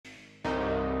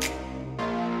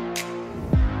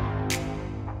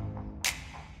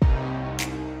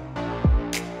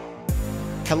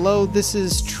Hello, this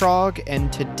is Trog,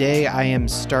 and today I am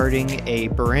starting a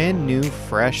brand new,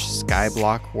 fresh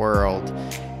Skyblock world.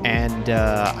 And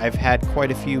I've had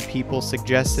quite a few people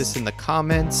suggest this in the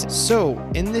comments. So,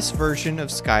 in this version of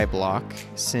Skyblock,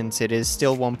 since it is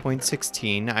still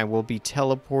 1.16, I will be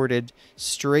teleported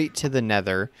straight to the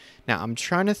Nether. Now, I'm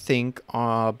trying to think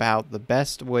about the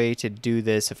best way to do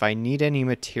this, if I need any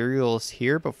materials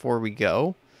here before we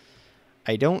go.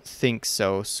 I don't think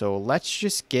so, so let's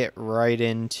just get right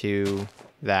into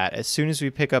that. As soon as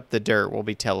we pick up the dirt, we'll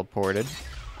be teleported.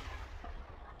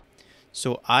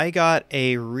 So I got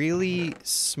a really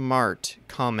smart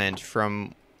comment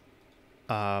from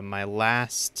my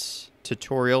last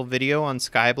tutorial video on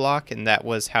Skyblock, and that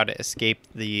was how to escape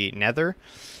the Nether.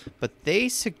 But they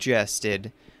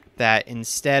suggested that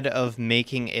instead of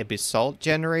making a basalt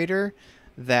generator,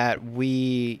 that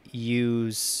we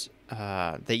use...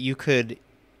 that you could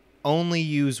only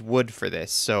use wood for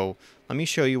this. So let me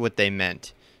show you what they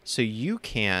meant. So you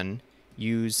can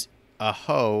use a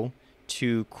hoe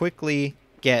to quickly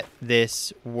get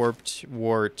this warped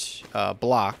wart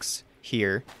blocks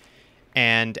here.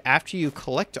 And after you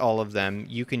collect all of them,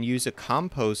 you can use a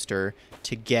composter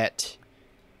to get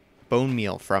bone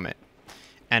meal from it.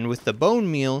 And with the bone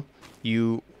meal,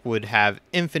 you would have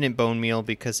infinite bone meal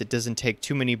because it doesn't take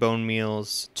too many bone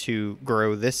meals to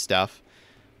grow this stuff.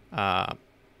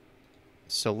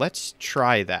 So let's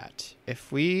try that.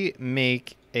 If we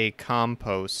make a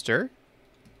composter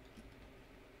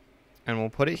and we'll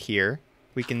put it here,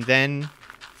 we can then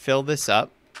fill this up,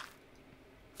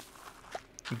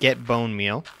 get bone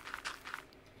meal,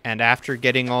 and after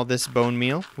getting all this bone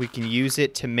meal, we can use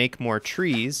it to make more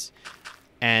trees,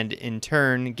 and in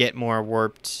turn get more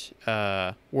warped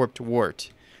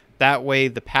wart. That way,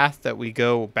 the path that we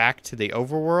go back to the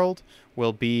overworld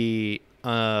will be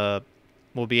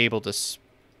able to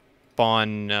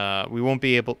spawn.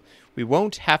 We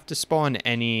won't have to spawn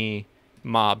any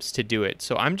mobs to do it.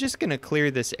 So I'm just gonna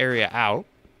clear this area out.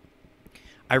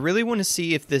 I really want to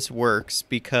see if this works,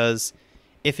 because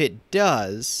if it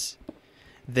does,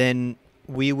 then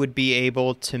we would be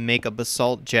able to make a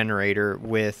basalt generator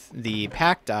with the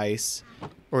packed ice,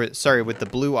 or sorry, with the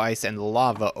blue ice and the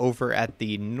lava over at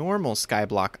the normal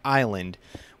Skyblock island,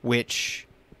 which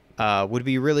would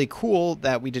be really cool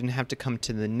that we didn't have to come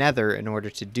to the Nether in order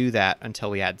to do that until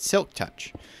we had Silk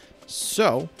Touch.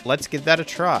 So let's give that a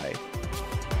try.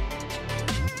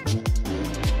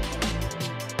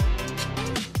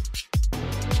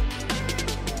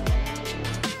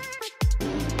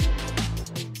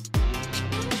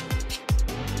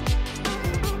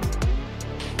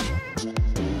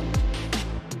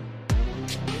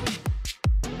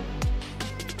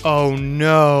 Oh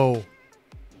no.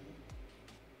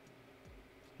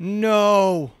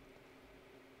 No.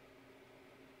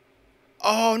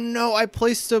 Oh no, I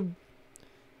placed the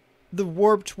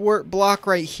warped wart block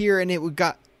right here, and it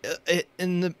got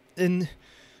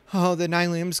oh, the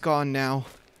nylium's gone now.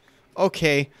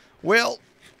 Okay. Well,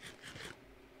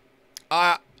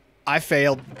 I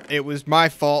failed. It was my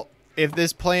fault. If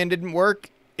this plan didn't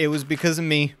work, it was because of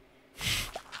me.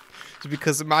 It's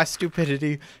because of my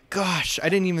stupidity. Gosh, I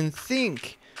didn't even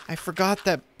think. I forgot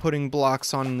that putting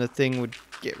blocks on the thing would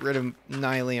get rid of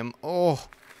nylium. Oh,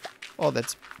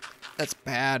 that's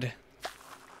bad.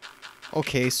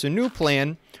 Okay, so new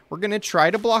plan. We're gonna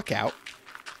try to block out,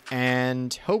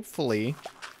 and hopefully,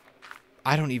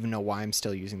 I don't even know why I'm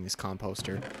still using this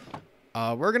composter.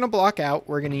 We're gonna block out.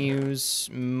 We're gonna use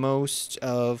most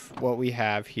of what we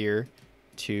have here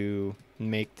to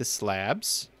make the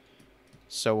slabs.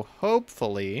 So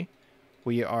hopefully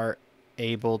we are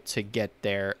able to get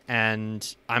there,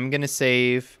 and I'm going to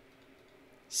save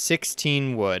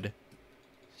 16 wood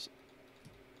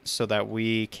so that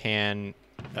we can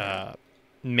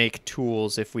make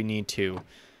tools if we need to.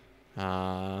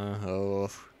 Oh,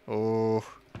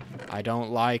 I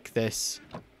don't like this.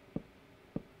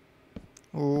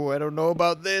 Oh, I don't know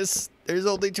about this. There's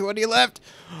only 20 left.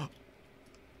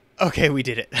 Okay, we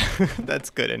did it. That's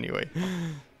good anyway.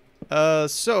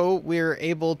 So we're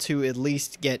able to at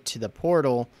least get to the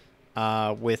portal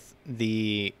with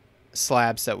the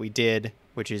slabs that we did,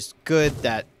 which is good.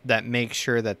 That makes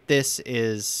sure that this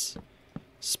is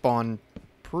spawn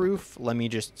proof. Let me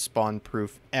just spawn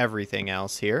proof everything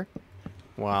else here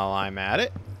while I'm at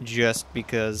it, just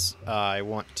because I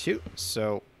want to.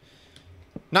 So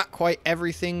not quite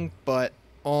everything, but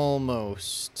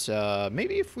almost.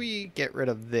 Maybe if we get rid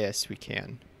of this, we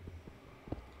can.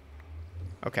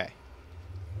 Okay.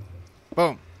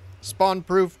 Boom.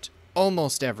 Spawn-proofed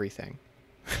almost everything.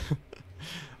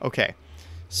 Okay.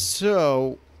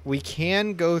 So, we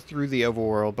can go through the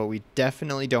overworld, but we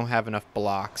definitely don't have enough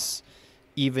blocks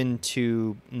even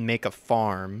to make a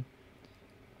farm.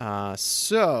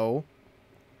 So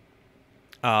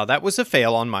that was a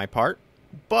fail on my part,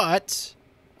 but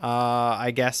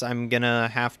I guess I'm gonna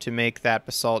have to make that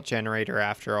basalt generator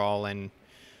after all and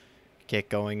get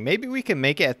going. Maybe we can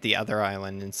make it at the other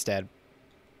island instead.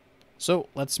 So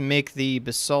let's make the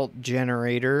basalt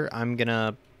generator. I'm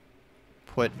gonna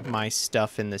put my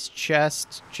stuff in this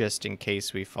chest just in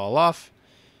case we fall off.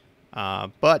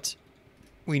 But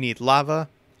we need lava,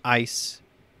 ice,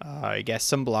 I guess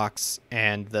some blocks,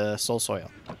 and the soul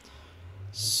soil.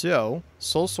 So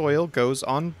soul soil goes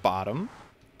on bottom.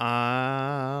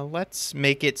 Let's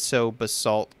make it so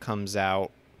basalt comes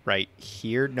out right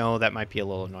here. No, that might be a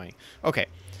little annoying. Okay,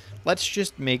 let's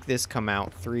just make this come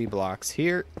out 3 blocks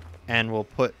here, and we'll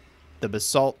put the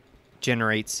basalt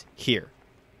generates here.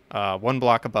 1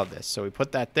 block above this. So we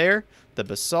put that there. The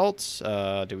basalt,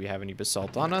 do we have any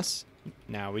basalt on us?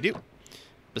 Now we do.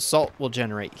 Basalt will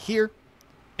generate here,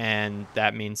 and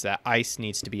that means that ice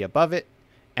needs to be above it,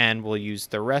 and we'll use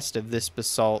the rest of this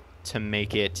basalt to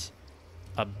make it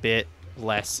a bit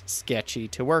less sketchy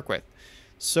to work with.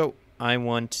 So I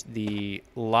want the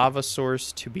lava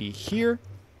source to be here,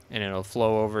 and it'll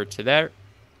flow over to there.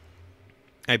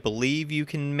 I believe you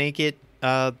can make it,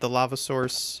 the lava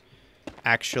source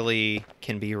actually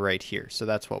can be right here. So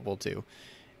that's what we'll do.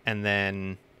 And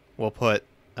then we'll put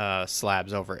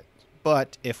slabs over it.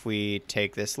 But if we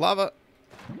take this lava,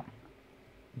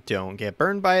 don't get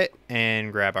burned by it,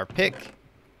 and grab our pick.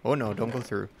 Oh no, don't go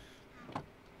through.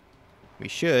 We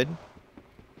should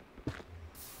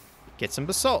get some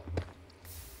basalt.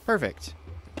 Perfect.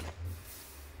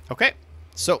 Okay,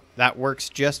 so that works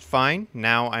just fine.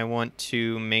 Now I want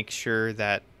to make sure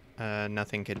that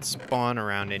nothing can spawn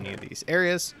around any of these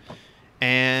areas.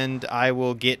 And I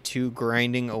will get to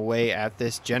grinding away at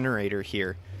this generator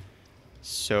here.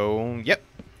 So, yep,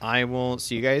 I will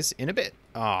see you guys in a bit.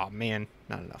 Oh man,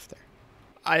 not enough there.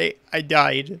 I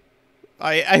died.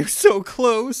 I was so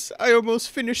close. I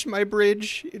almost finished my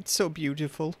bridge. It's so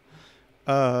beautiful.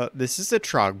 This is a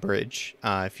Trog bridge.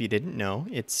 If you didn't know,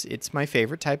 it's my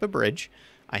favorite type of bridge.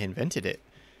 I invented it.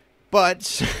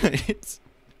 But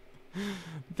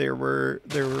there were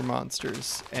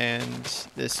monsters, and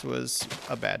this was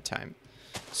a bad time.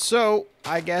 So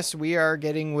I guess we are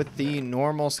getting with the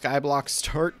normal Skyblock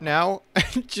start now,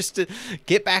 just to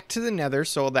get back to the Nether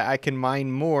so that I can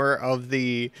mine more of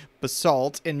the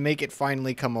basalt and make it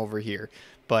finally come over here.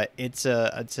 But it's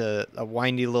a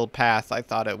windy little path. I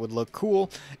thought it would look cool,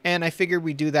 and I figured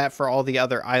we'd do that for all the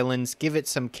other islands, give it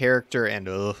some character, and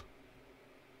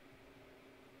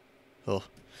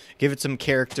give it some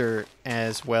character,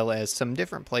 as well as some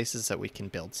different places that we can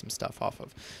build some stuff off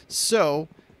of. So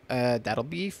that'll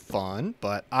be fun,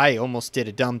 but I almost did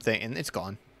a dumb thing, and it's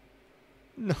gone.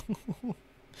 No.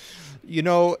 You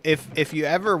know, if you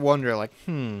ever wonder, like,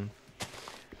 am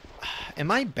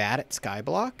I bad at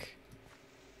Skyblock?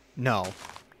 No,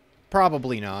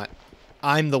 probably not.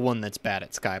 I'm the one that's bad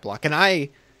at Skyblock, and I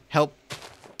help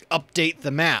update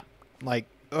the map. Like,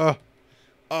 how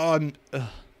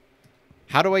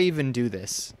do I even do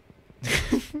this?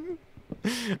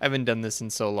 I haven't done this in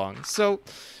so long. So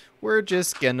we're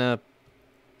just gonna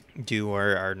do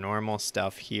our normal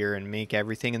stuff here and make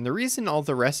everything. And the reason all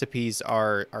the recipes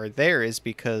are there is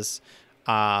because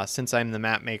since I'm the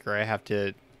map maker, I have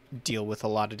to deal with a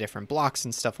lot of different blocks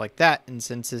and stuff like that. And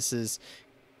since this is,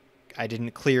 I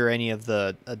didn't clear any of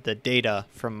the data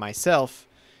from myself,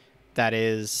 that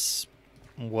is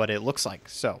what it looks like.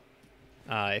 So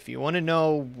if you want to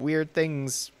know weird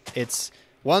things, it's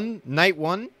night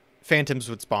 1, phantoms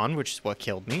would spawn, which is what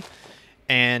killed me.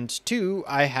 And 2,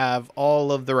 I have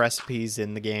all of the recipes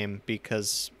in the game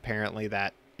because apparently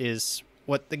that is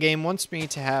what the game wants me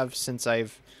to have, since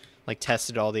I've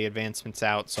tested all the advancements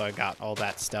out, so I got all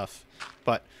that stuff.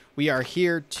 But we are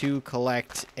here to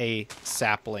collect a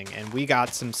sapling, and we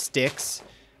got some sticks.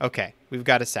 Okay, we've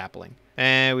got a sapling,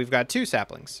 and we've got 2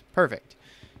 saplings. Perfect.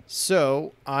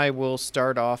 So I will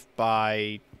start off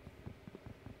by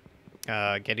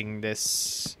getting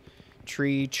this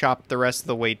tree chopped the rest of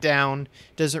the way down.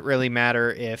 Doesn't really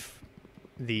matter if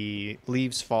the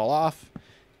leaves fall off,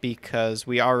 because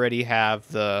we already have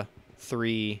the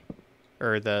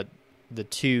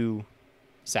 2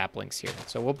 saplings here.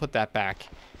 So we'll put that back.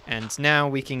 And now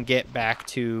we can get back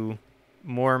to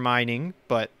more mining,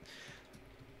 but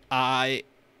I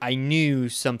knew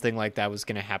something like that was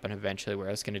going to happen eventually, where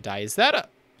I was going to die.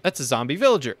 That's a zombie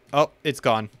villager. Oh, it's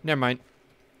gone. Never mind.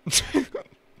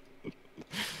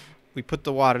 We put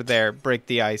the water there, break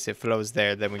the ice, it flows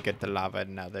there, then we get the lava,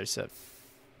 and now there's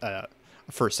a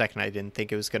For a second, I didn't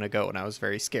think it was going to go, and I was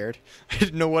very scared. I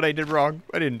didn't know what I did wrong.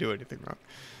 I didn't do anything wrong.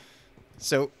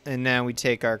 So, and now we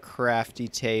take our crafty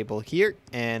table here,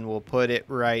 and we'll put it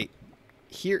right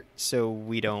here so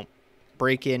we don't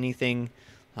break anything.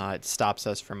 It stops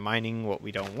us from mining what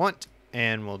we don't want.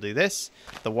 And we'll do this.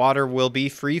 The water will be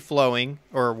free flowing,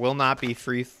 or will not be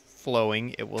free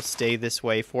flowing. It will stay this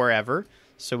way forever.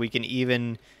 So we can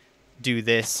even do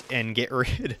this and get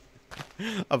rid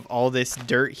of all this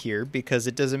dirt here, because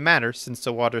it doesn't matter since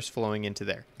the water's flowing into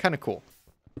there. Kind of cool.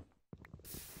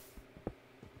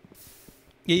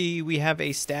 Yay, we have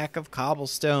a stack of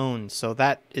cobblestone, so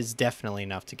that is definitely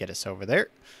enough to get us over there.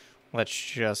 Let's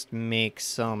just make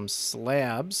some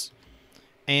slabs.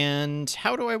 And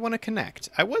how do I want to connect?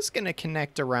 I was going to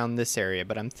connect around this area,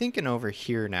 but I'm thinking over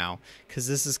here now, because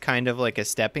this is kind of like a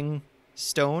stepping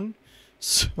stone.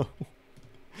 So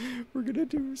we're going to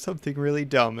do something really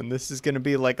dumb, and this is going to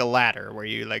be like a ladder where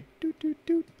you like doot, doot,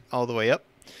 doot, all the way up.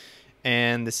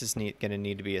 And this is going to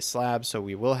need to be a slab, so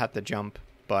we will have to jump.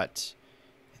 But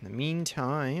in the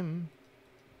meantime...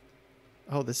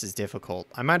 Oh, this is difficult.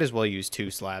 I might as well use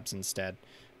 2 slabs instead.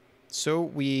 So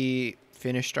we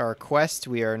finished our quest.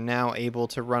 We are now able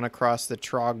to run across the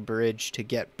Trog bridge to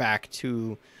get back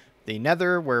to the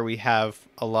Nether, where we have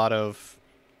a lot of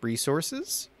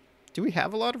resources. Do we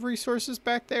have a lot of resources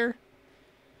back there?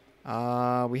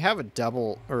 We have a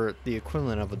double, or the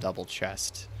equivalent of a double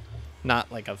chest.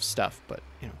 Not like of stuff, but,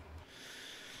 you know.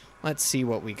 Let's see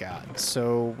what we got.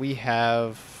 So we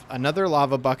have another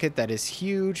lava bucket that is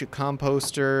huge, a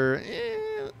composter.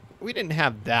 We didn't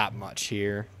have that much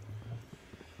here,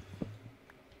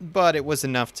 but it was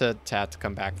enough to have to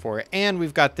come back for it. And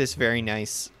we've got this very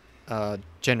nice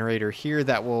generator here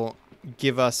that will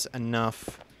give us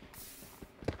enough.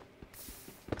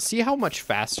 See how much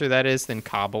faster that is than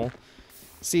Cobble?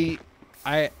 See,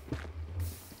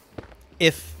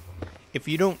 if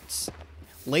you don't,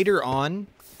 later on,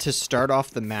 to start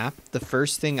off the map, the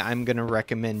first thing I'm going to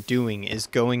recommend doing is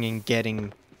going and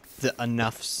getting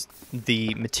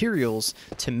the materials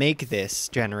to make this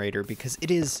generator, because it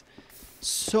is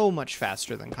so much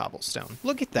faster than cobblestone.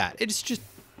 Look at that. It's just,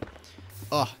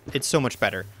 oh, it's so much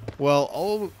better. Well,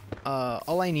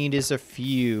 all I need is a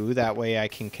few. That way I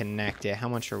can connect it. How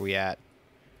much are we at?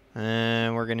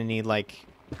 We're going to need like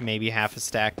maybe half a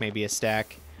stack, maybe a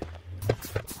stack.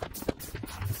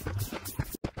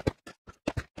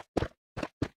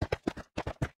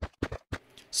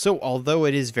 So although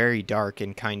it is very dark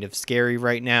and kind of scary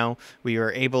right now, we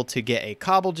were able to get a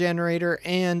cobble generator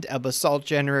and a basalt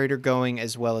generator going,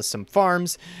 as well as some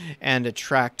farms, and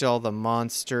attract all the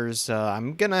monsters.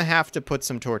 I'm gonna have to put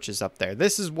some torches up there.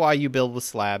 This is why you build with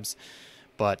slabs,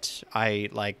 but I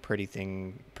like pretty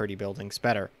buildings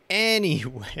better.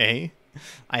 Anyway,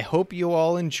 I hope you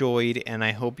all enjoyed, and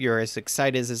I hope you're as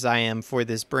excited as I am for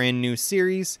this brand new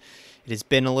series. It has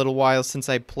been a little while since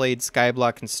I played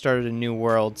Skyblock and started a new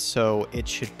world, so it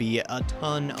should be a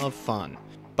ton of fun.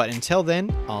 But until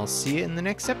then, I'll see you in the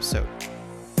next episode.